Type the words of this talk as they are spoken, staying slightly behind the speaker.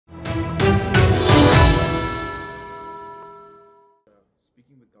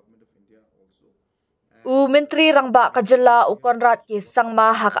Menteri rangba kajela Conrad ki sangma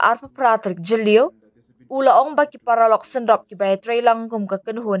hak arpa pratrik jeliu ulaong baki paralok synrop ki bay trailang kum ka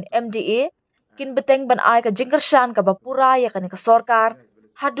kenhun MDA kin beteng ban ai ka jingkyrshan ka bapura ya kan ka sorkar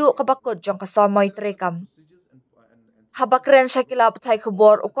hadu ka bakut jong ka somoy trekam habakren shakila pathai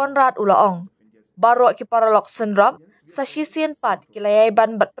khobor Conrad ulaong baro ki paralok synrop sa shisien pat kilayay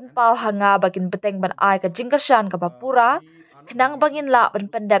ban bat penpau hanga bagin beteng ban ai ka jingkyrshan ka bapura kenang bangin la ban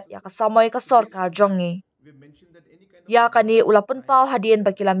pendap ya ka somoy ka sorkar jongi ya kani ula penpau hadian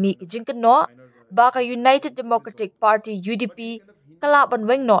bakilami ki jingkeno baka United Democratic Party UDP kala ban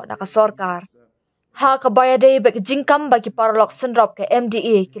wengno na ka sorkar ha kabayade bek jingkam bagi paralok synrop ke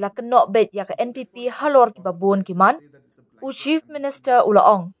MDA kila keno bet ya ka NPP halor ki babun ki man Chief Minister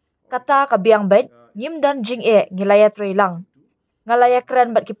ulaong kata ka biang bet nyim dan jing ngilaya trailang ngalaya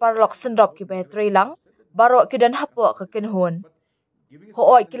keren bat ki paralok synrop ki bay trailang baro ki dan hapo ka kenhun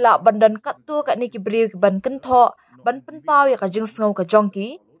hooi kila bandan katu ka ni ki briu ki ban kentho ban penpau ya ka jingsngau ka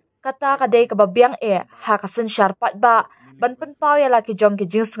jongki kata ka dei ka babiang ha ka sensyar pat ba ban penpau ya la ki jong ki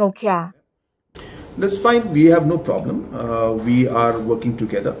jingsngau kya. That's fine. We have no problem. We are working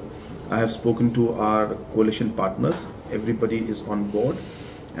together. I have spoken to our coalition partners. Everybody is on board.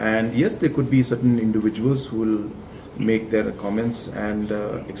 And yes, there could be certain individuals who will make their comments and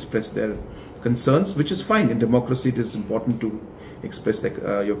express their concerns, which is fine. In democracy, it is important to express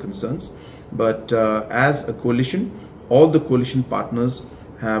your concerns. But as a coalition, all the coalition partners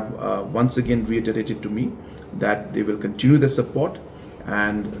have once again reiterated to me that they will continue their support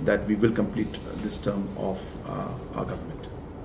and that we will complete this term of our government.